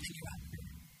within your rap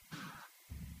career?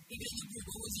 Even in the group,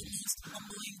 what was your most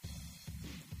humbling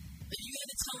that you had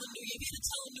to tell a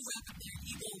new rapper their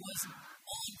ego was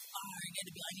on fire and you had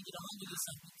to be like, I need you to humble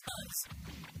yourself because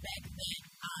back then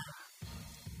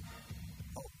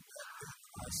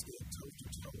I stood toe to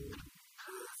toe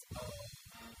with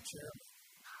Chairman.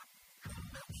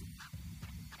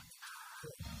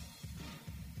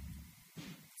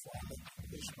 So I let me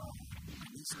push my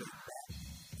mistake back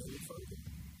a little further.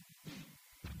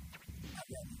 I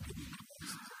got to give you the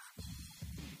message.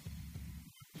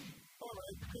 All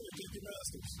right, here, take your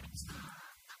masters.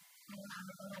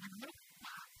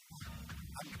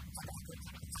 I got to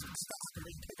stop the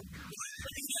make it.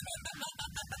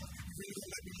 You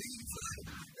don't let me leave.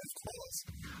 Of course.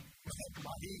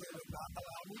 My ego would not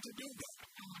allow me to do that.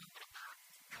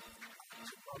 I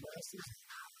took my masters,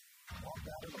 walked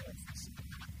out of the office.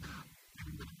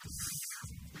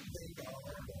 Thank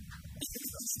God.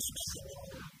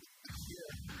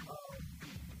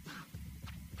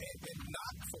 And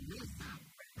not for me,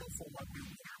 but for my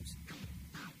people.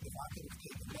 If I could have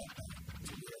taken that back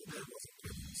to where they wasn't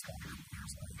getting me started,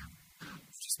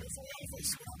 just before all of us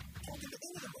stopped talking to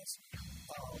any of us,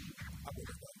 I would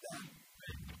have done that.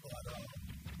 But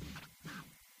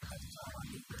at the time, I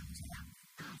knew where it was at.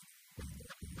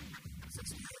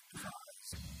 68 defies.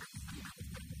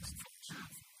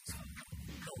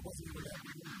 No, it wasn't even that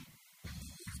movie.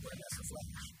 It was Grandmaster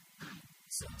Flash.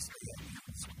 So, yeah,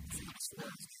 Phoenix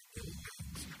was really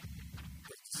good.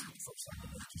 But to see the first time,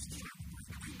 I just trying to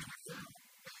bring me to the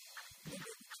and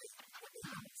then take what they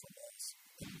wanted from us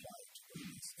and apply it to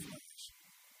Grandmaster Flash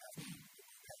after we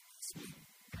had this week.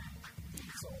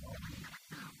 So,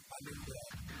 I knew that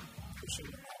pushing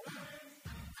them out,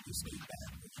 you stay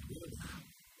back, which really is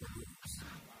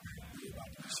you're about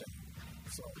to be safe.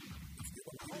 So, if you're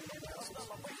going to hold your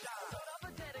mouth,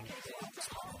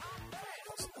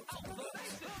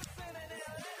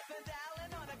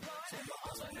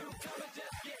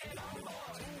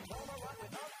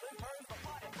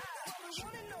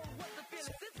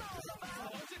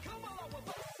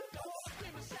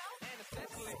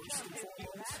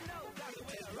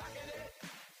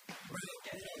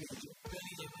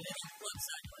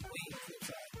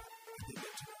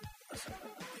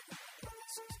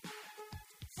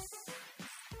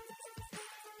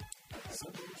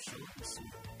 Simple, short, and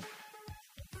sweet.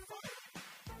 Fire.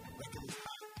 Record is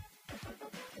hot.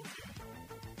 Okay.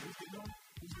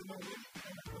 Who's gonna win? I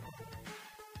have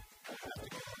to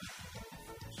go.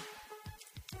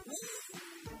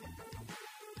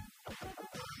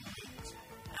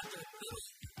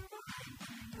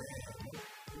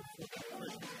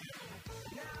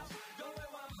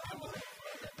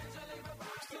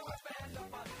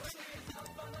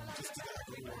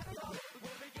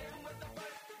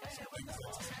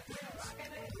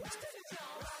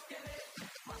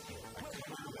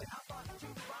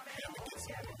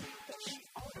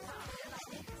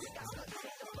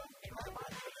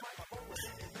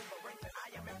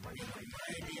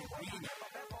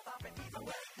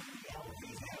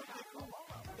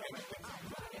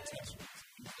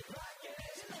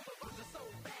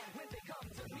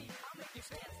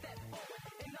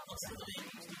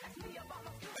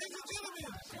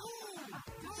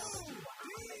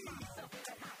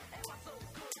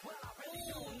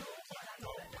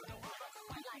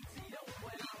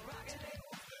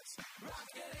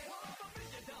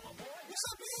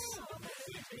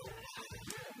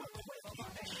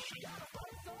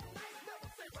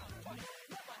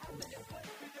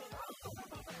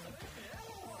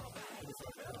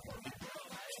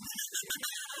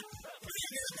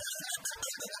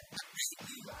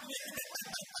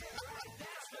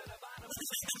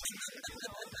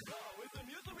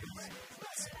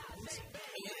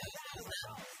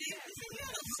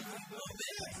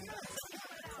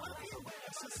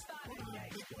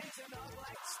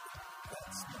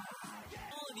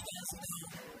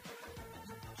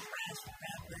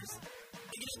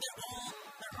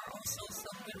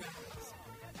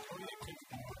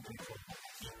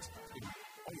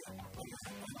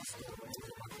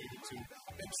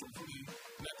 Truthfully,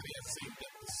 not that they have the same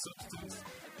depth of substance,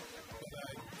 but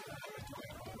I do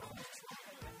have a lot of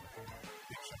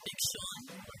Big Sean.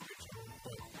 But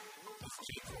it's J.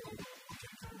 Cole.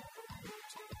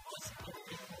 What's the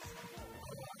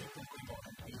I think they want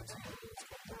to be able to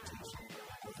expectation.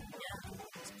 Yeah.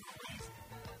 It's crazy.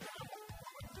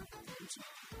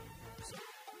 So,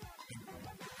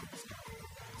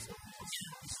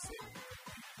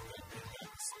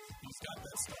 he's got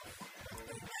that stuff.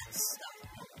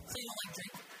 So you don't like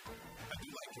Drake? I do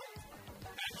like Drake.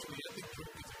 Actually, I think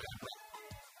Drake is a bad rapper.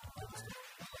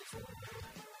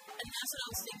 And that's what I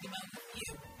was thinking about with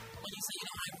you. When you say,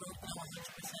 I wrote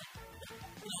 100%.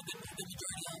 The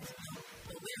majority of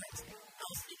the lyrics. I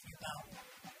was thinking about.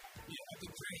 Yeah, I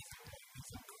think Drake is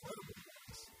incredible.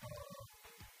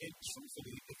 And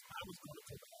truthfully, if I was going to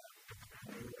take a rap,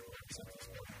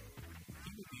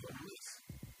 he would be on the list.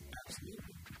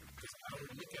 Absolutely. Because I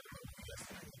would look at him and be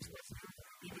like,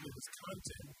 even in his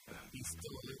content, he's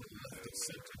still a little left of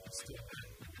center. He's still that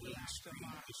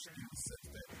mainstream-ish in the sense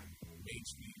that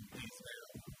mainstream is now.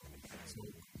 So,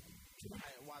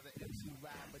 why the MC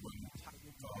rap, but you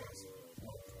talking cars,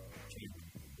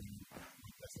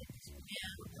 that's like this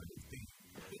repetitive thing.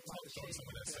 They talk about some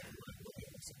of that second word.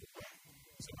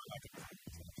 So I like it.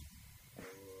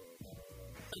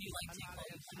 So you like J.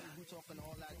 Cole? Who talking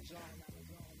all that junk?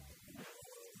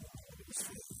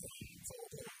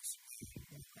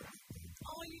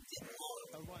 Oh, you did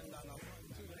a rundown of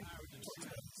the average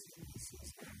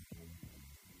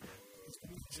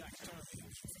Jack Turner.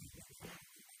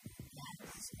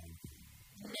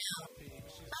 Now,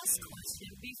 last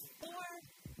question. Before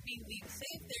we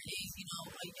say if there is, a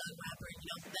young rapper,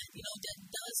 that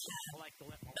does have a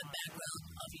background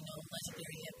of,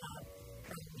 legendary hip-hop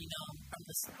from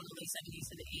the late 70s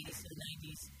to the 80s to the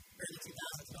 90s, early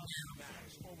 2000s to now,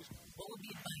 what would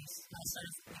be advice? I'll start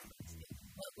off with you.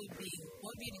 What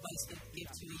would be advice to give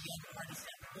to a young artist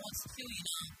that wants to,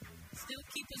 still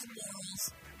keep his morals,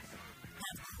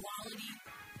 have quality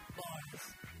bars,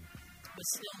 but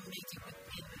still make it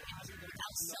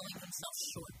without selling himself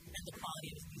short and the quality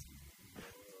of his music?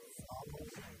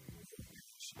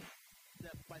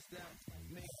 Step by step,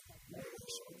 make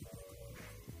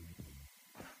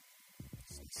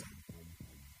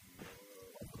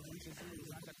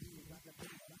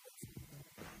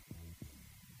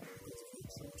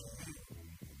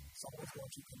Someone's going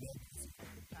to connect with you.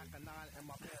 Pack a 9 and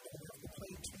my man to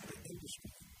play to the industry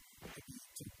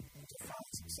to find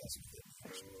success within the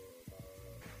industry.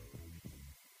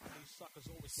 These suckers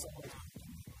always say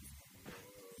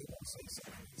they won't say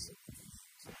something.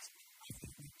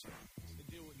 To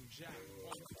deal with New Jack.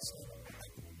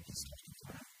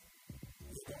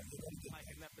 Like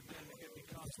an epidemic, it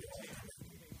becomes the tape.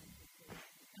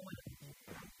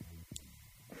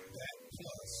 That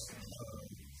plus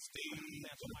stay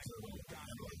that's what Michael got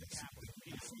on the capital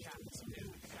piece.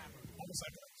 Almost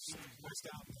like a first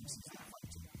album, this is not fight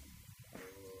too.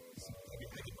 So, I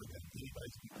mean, I can break down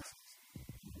anybody's weaknesses.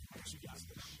 She got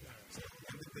this. So, at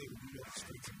the end of the day, when you know the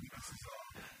strengths and weaknesses are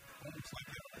almost like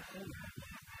they're on the corner.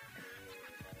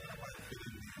 And I want to fit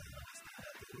in there and understand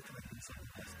that they're looking at doing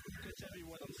something that's good. Because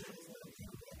everyone else is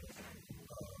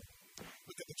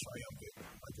look at the triumphant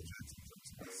Michael Jackson comes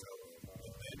to myself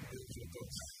and then build your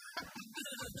thoughts.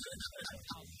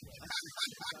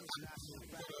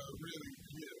 Really,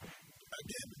 yeah.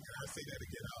 Again, and I say that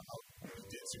again, I'll be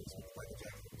dead serious with Michael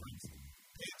Jackson brings.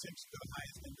 Pay attention to the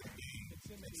highest end of the game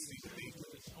and see what they do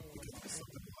because it's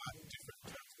something a lot different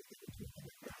in terms of what they were doing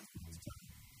at this time.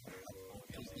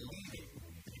 And believe it,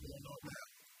 people don't know it now.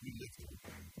 We lived it.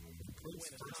 When Prince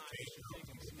first came out,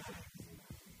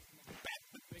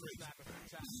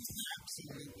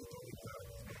 absolutely totally proud.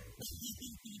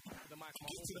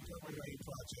 Get to the Purple Rain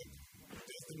Project.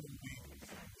 There's the movie.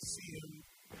 See him,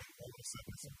 and all of a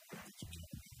sudden, it's something that you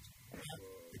can't imagine.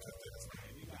 Because that's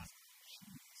like,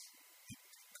 he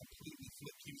completely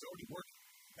flipped. He was already working.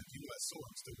 And people that saw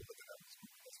him still were looking at him. That's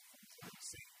what he was able to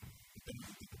see. But then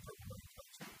he did the Purple Rain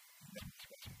Project. And then he's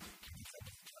like, he's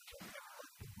having to try to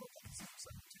everybody to work on the same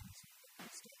simultaneously.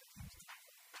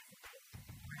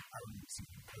 I remember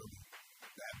seeing him early.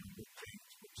 That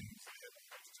with James had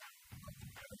at the time.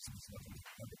 There's nothing to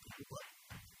remember people, but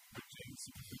with James,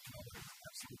 he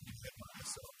absolutely headlined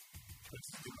himself. Prince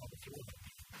is getting on the floor.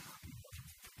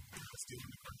 Still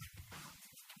in the curtain.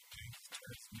 James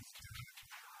turns music down.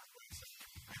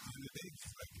 At the end of the day, it's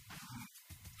like,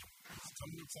 he's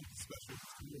coming with something special.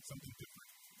 He's coming with something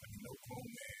different. I mean, no grown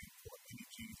man or any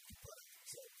G's can put it.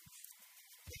 So,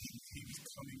 he was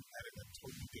coming at it in a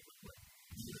totally different way.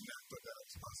 You would have not thought that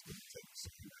was possible to take so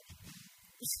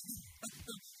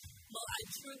well, I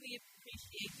truly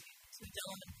appreciate you two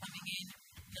gentlemen coming in,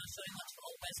 showing much for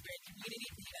Old Westbury community.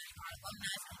 You guys are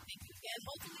alumni, so thank you again.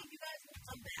 Hopefully, you guys will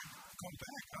come back. Come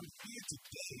back. I'm here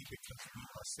today because we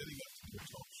are setting up to do a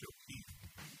talk show here.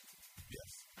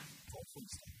 Yes. Called Food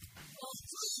Stamp.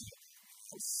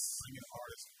 Bringing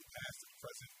artists from the past and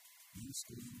present, new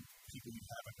school, people you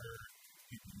haven't heard,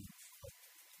 people you are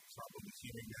probably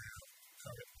hearing now.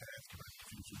 Current, past, present,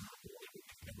 future,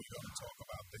 and we're going to talk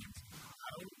about things. I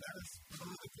don't know that is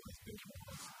political, it's been more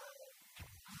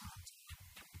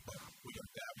but we're going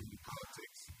to dabble in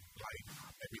politics, life,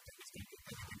 everything is going to be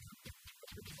everything.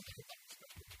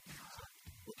 So,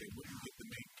 what they wouldn't get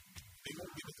they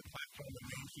won't give us the platform and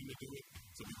mainstream to do it,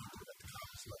 so we can do it at the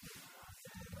college level.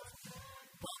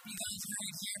 Well, you guys heard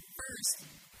it here first.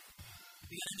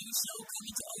 We got a new show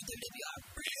coming to OWWR.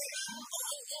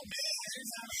 Oh, man.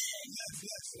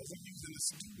 Yes. So we're using the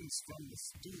students from the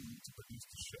student to produce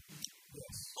the show.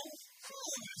 Yes.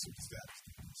 That's what the staff is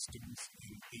doing. Students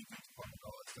in AV department,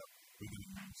 all that stuff. We're going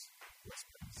to use West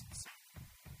Point.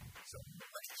 So,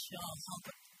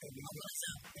 and we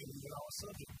got our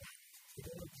subject. We're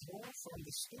going to draw from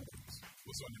the students.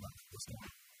 What's on your mind? What's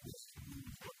going on? Yes. Who would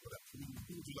you like to see?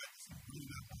 Who would you like to see?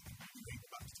 We made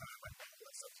about the time right now.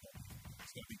 That's up to you.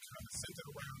 It's going to be kind of centered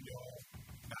around y'all.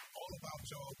 Not all about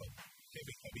y'all, but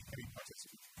heavy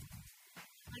participants.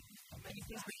 Many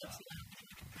things we love to learn.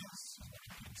 Yes.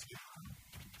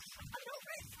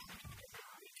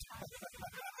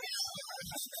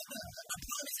 I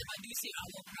promise if I do see I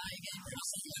won't cry again. I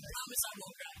promise I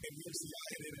won't cry. And you'll see I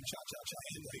hit it and cha-cha-cha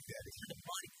in like that. It's kind of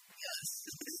fun. Yes.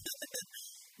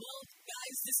 Well,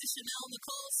 guys, this is Chanel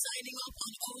Nicole signing off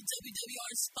on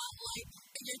OWWR Spotlight,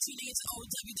 and you're tuning into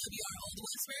OWWR Old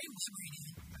Westbury Web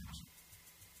Radio.